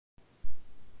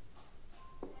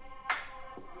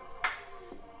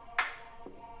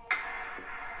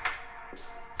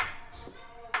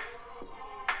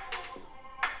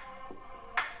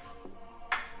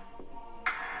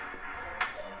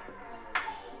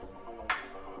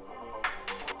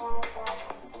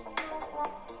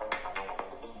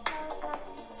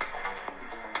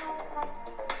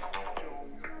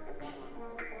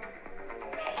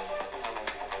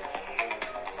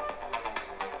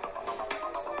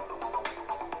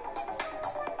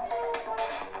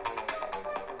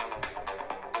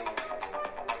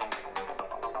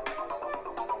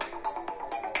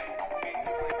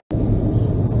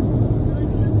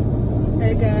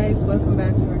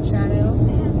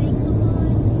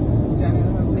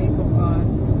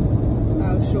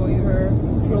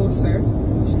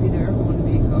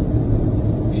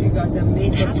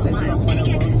pick up set from one of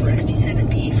our friends.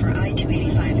 67B for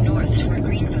I-285 North toward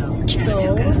Greenville,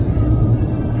 Chattanooga.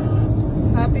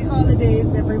 So, happy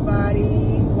holidays,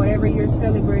 everybody. Whatever you're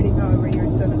celebrating, however you're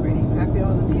celebrating, happy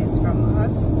holidays from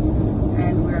us.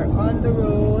 And we're on the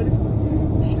road.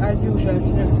 As usual,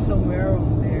 she's somewhere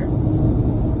around there.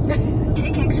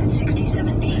 Take exit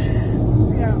 67B.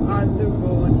 We are on the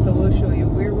road, so we'll show you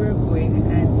where we're going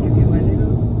and give you a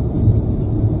little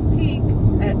peek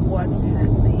at what's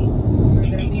happening. We're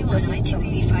continue on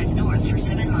I-285 North for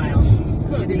 7 miles.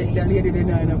 The lady didn't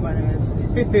know no manners.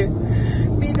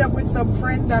 Meet up with some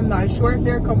friends. I'm not sure if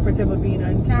they're comfortable being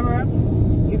on camera.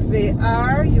 If they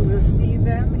are, you will see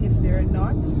them. If they're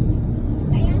not,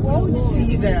 you won't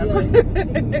see them.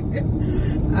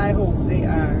 I hope they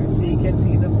are, so you can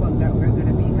see the fun that we're going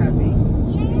to be having.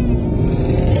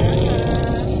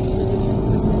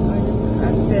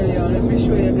 I'm telling you, let me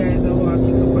show you guys the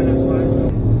walking up on that one. So,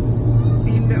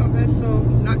 seeing the other, so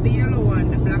not the yellow one,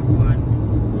 the black one.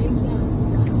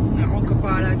 My Uncle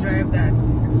Paula drive that.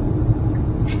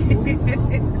 Yeah,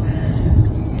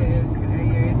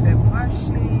 here is a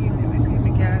machine. Let me see if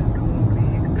we can zoom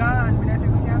in. Gone, we don't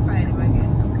think we can find him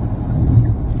again.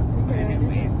 But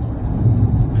anyway,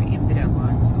 I emptied that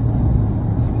one. So.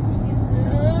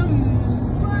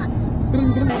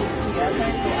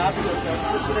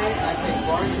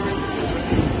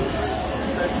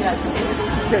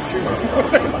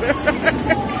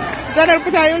 Janelle,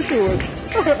 put on your shoes.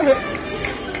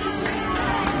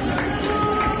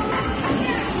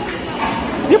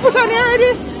 You put on it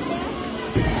already?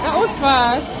 That was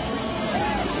fast.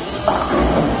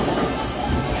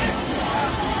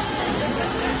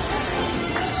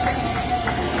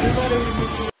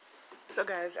 So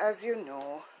guys, as you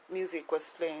know, music was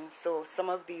playing, so some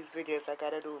of these videos I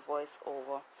gotta do voice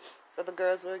over. So the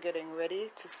girls were getting ready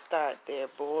to start their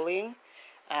bowling.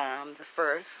 The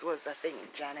first was, I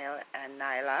think, Janelle and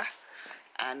Nyla,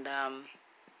 and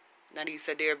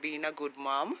Nadisa there being a good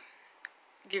mom,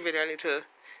 giving a little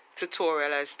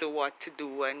tutorial as to what to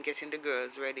do and getting the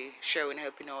girls ready. Sharon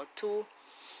helping out too.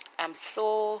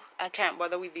 I can't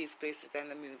bother with these places and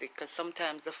the music, because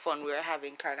sometimes the fun we're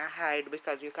having kind of hide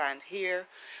because you can't hear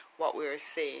what we're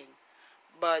saying.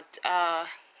 But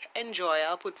enjoy.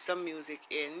 I'll put some music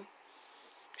in.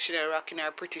 She's rocking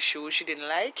her pretty shoes. She didn't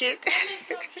like it.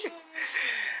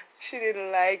 She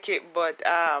didn't like it, but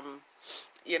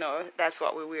you know, that's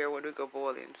what we wear when we go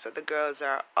bowling. So the girls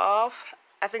are off.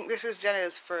 I think this is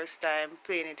Janelle's first time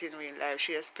playing it in real life.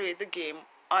 She has played the game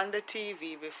on the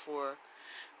TV before,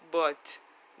 but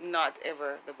not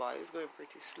ever. The ball is going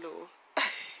pretty slow.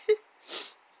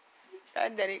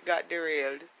 And then it got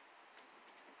derailed.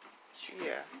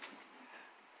 Yeah.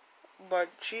 But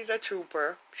she's a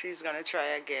trooper. She's going to try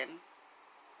again.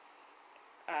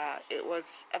 It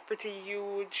was a pretty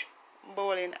huge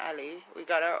bowling alley. We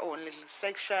got our own little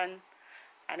section,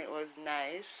 and it was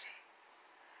nice.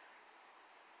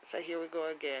 So here we go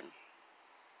again.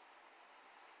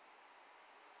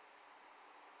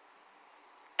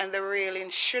 And the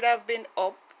railing should have been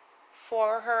up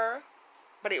for her,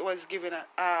 but it was given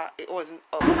it wasn't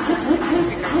up.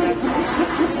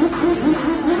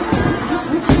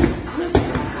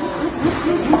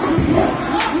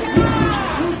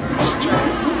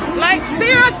 Like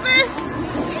seriously?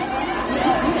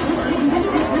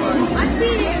 I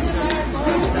see it.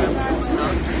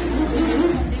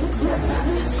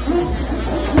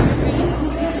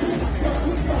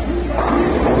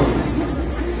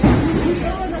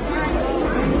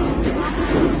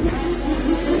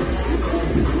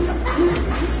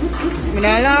 I'm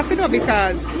not laughing though,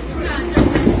 because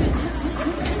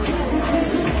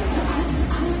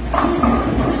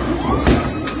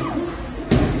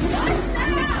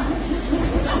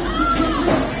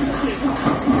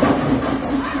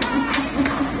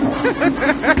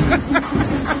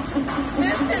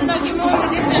listen, don't give me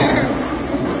what you deserve.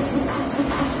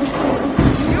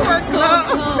 You were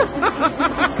close.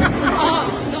 Oh,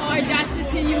 the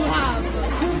audacity you have.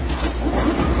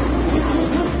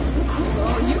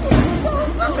 Oh, you were so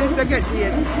close. It's a good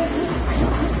deal.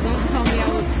 Don't tell me I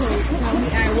was close. Tell me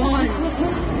I won.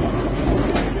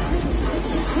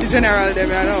 The general,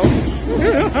 them, I know.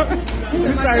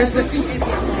 I'm sorry.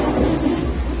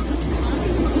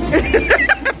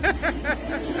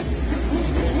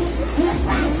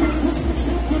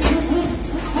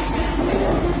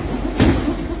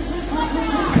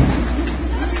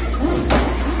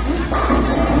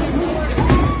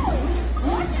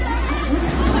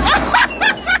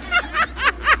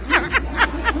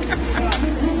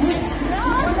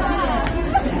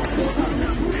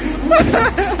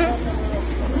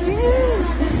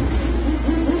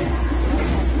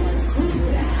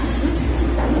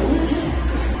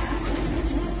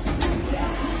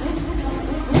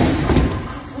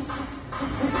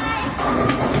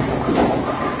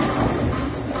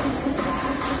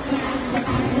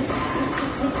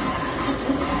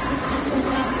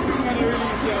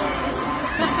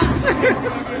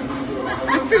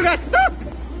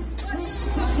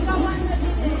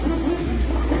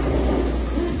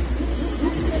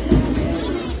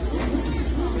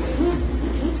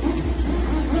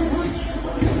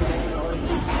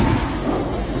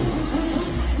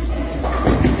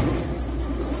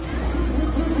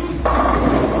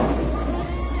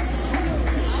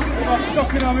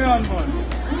 Stuck in my hand, man.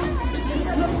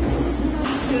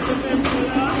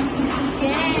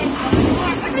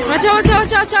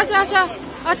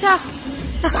 Watch out.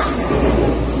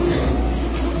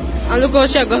 And look how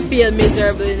she gonna feel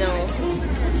miserably now.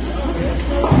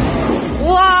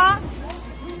 What?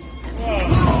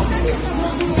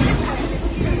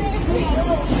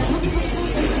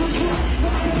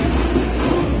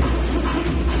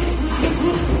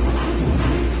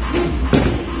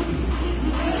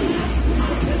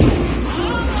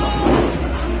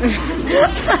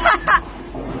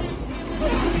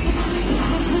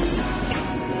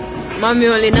 Mommy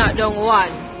only knocked down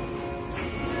one.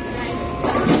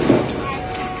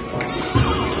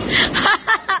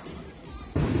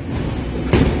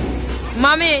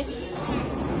 Mommy.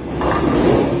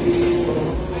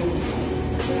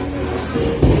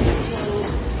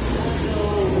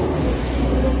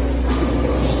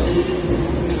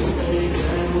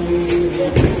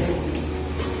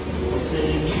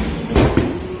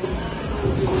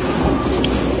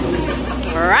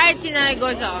 Right in I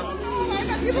go down.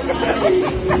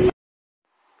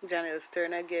 Janelle's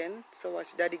turn again. So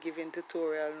watch Daddy giving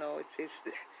tutorial now. It's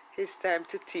his time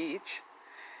to teach.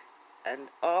 And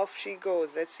off she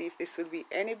goes. Let's see if this will be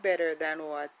any better than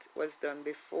what was done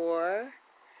before.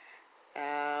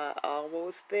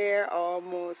 Almost there.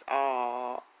 Almost.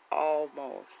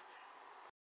 Almost.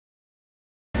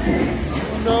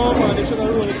 No, man, they should have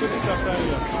rolled it to the top right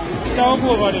here. Don't go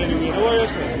over there anyway. What you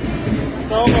say?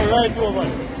 Don't go right over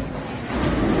there.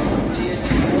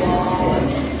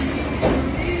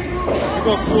 You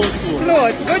go close to it.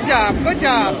 Close. Good job. Good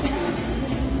job.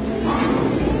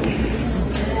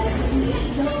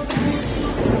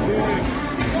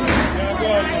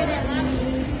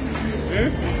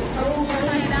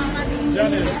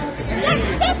 Janet.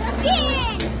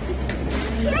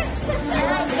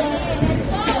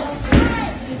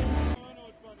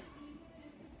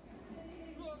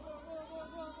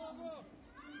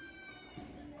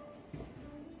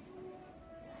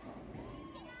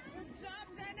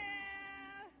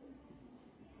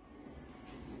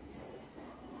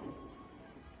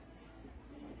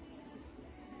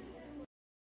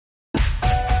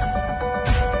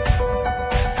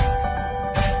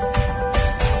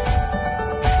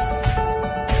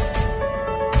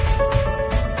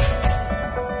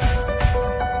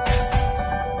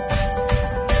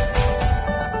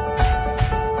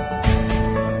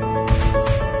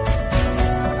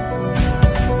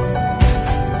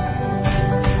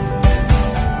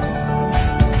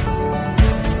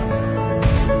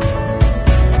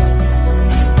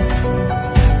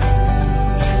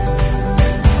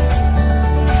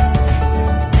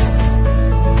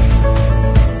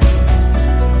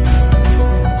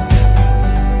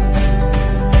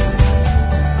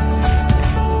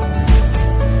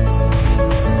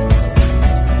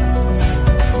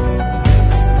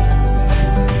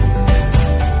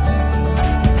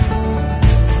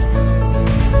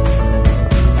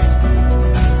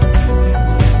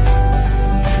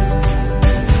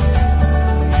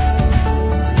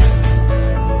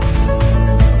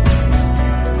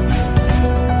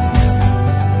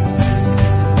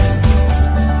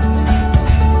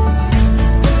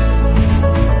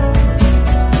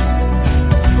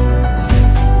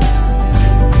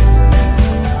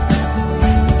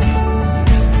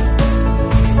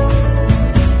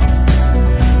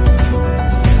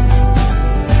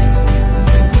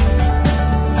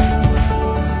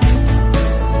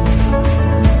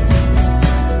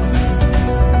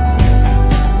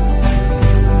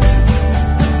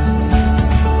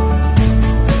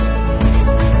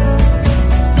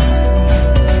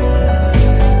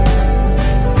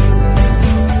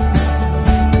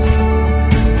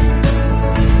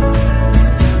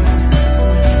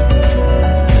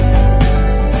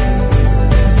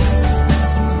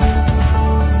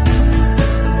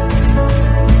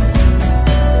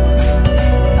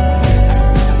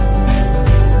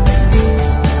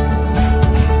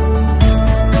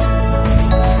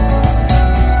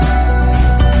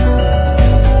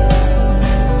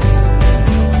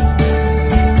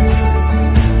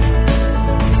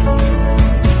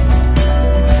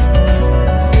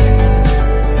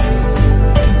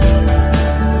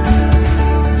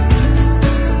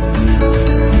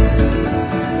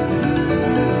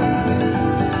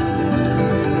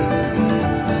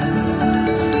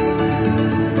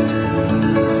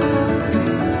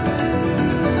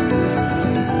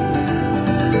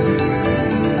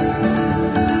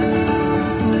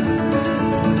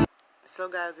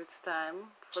 guys, it's time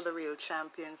for the real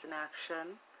champions in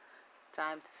action.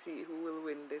 Time to see who will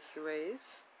win this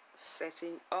race.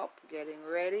 Setting up, getting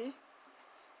ready.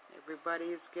 Everybody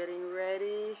is getting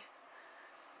ready.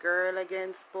 Girl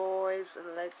against boys.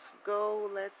 Let's go,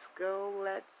 let's go,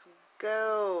 let's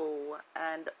go.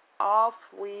 And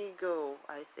off we go,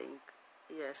 I think.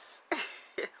 Yes.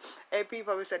 Hey,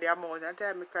 people, we said the amount of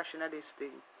time me crashing at this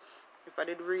thing. If I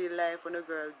did real life when a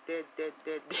girl dead.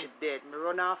 Me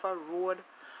run off a road,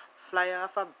 fly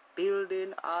off a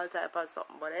building, all type of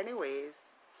something. But anyways,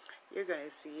 you're gonna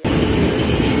see it.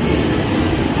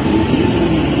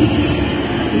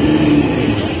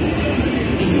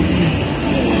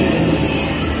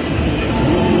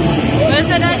 Where's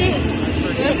the daddy?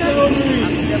 Where's the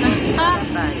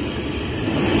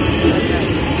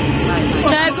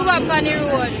try to go back on the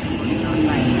road.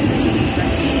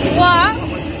 What?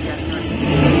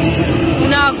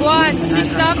 No, go on.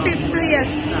 6th and 5th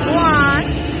place. Go on.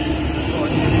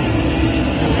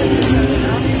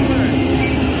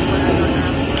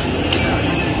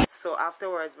 So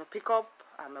afterwards, I pick up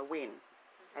and I win.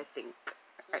 I think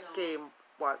I came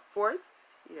what 4th?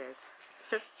 Yes,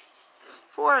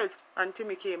 4th. And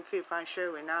Timmy came 5th and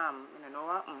Sherwin I don't know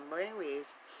what. But anyways,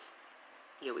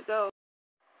 here we go.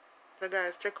 So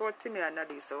guys, check out Timmy and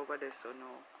Nadis over there. So no,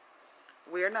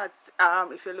 we're not.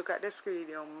 If you look at the screen,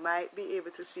 you might be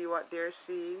able to see what they're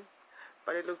seeing.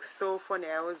 But it looks so funny.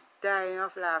 I was dying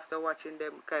of laughter watching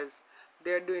them because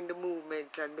they're doing the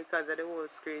movements, and because of the whole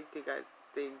screen thing,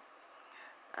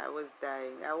 I was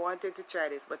dying. I wanted to try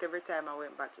this, but every time I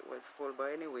went back it was full.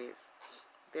 But anyways,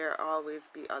 there always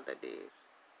be other days.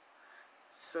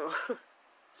 So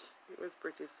it was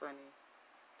pretty funny.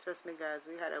 Trust me guys,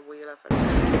 we had a whale of a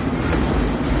time.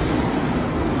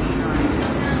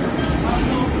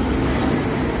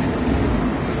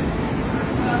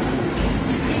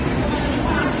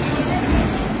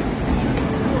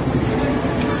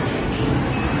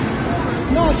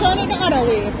 No, turn it the other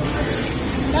way.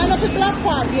 Line up the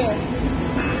platform, yeah.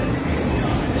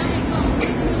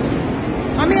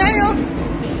 I mean, are you?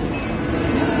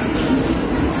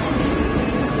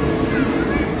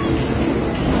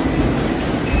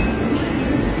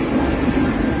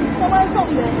 Come on,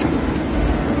 something there.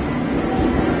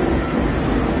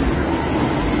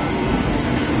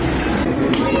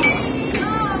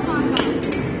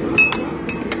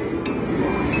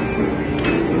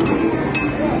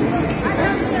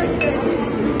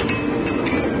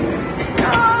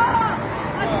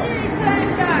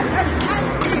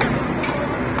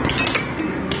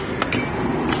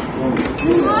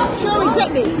 Sure, we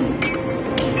get this.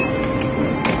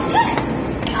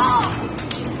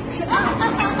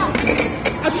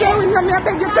 I'm sure we come here, I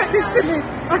beg you take this to me.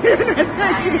 I'm going to take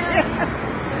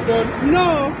it. No.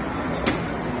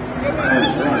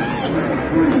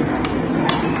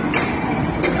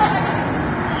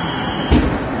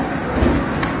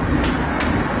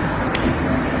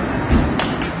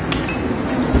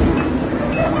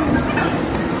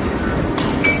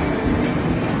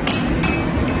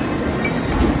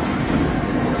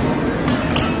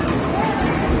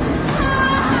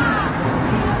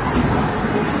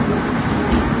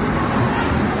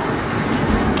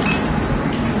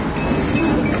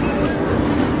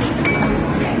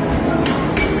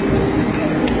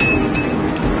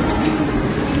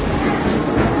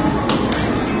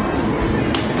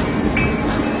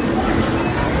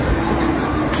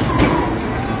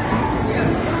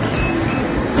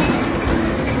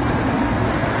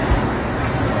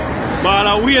 Ball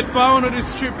a wait for one of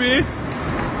this trip, eh?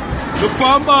 Look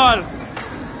for ball.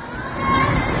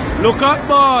 Look at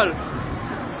ball.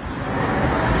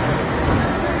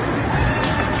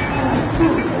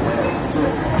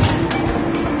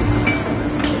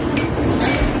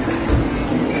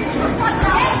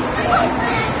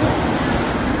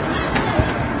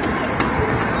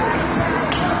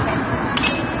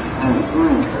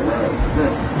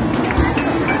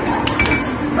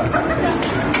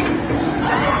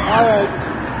 Alright.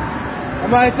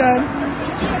 Am I time?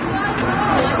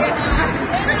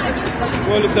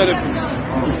 Go on the side of it.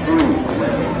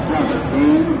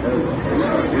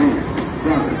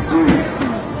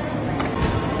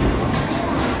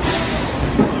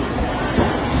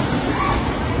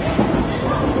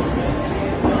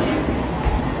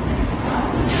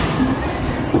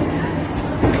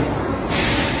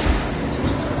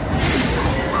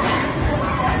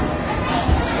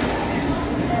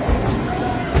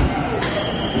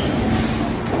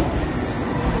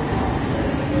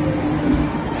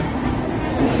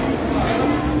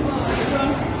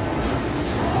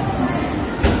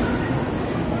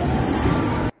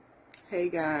 Hey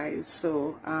guys,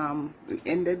 so we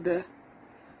ended the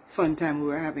fun time we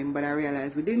were having, but I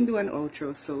realized we didn't do an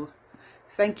outro. So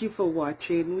thank you for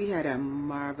watching. We had a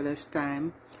marvelous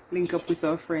time. Link up with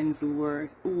our friends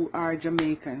who are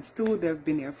Jamaicans too. They've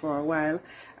been here for a while.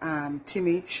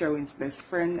 Timmy, Sherwin's best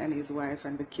friend, and his wife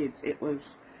and the kids. It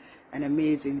was an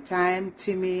amazing time.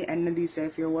 Timmy and Nadisa,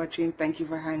 if you're watching, thank you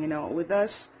for hanging out with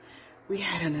us. We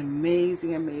had an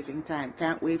amazing time.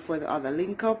 Can't wait for the other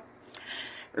link up.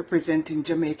 Representing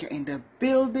Jamaica in the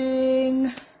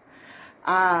building.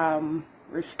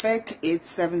 Respect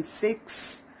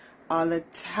 876 all the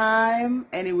time.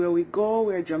 Anywhere we go,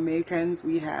 we're Jamaicans.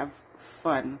 We have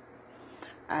fun.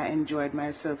 I enjoyed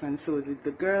myself and so did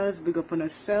the girls. Big up on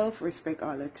yourself. Respect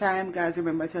all the time. Guys,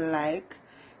 remember to like,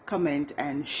 comment,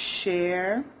 and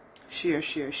share.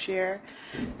 Share.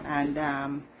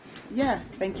 And yeah,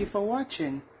 thank you for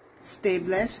watching. Stay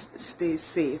blessed, stay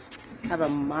safe. Have a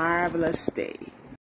marvelous day.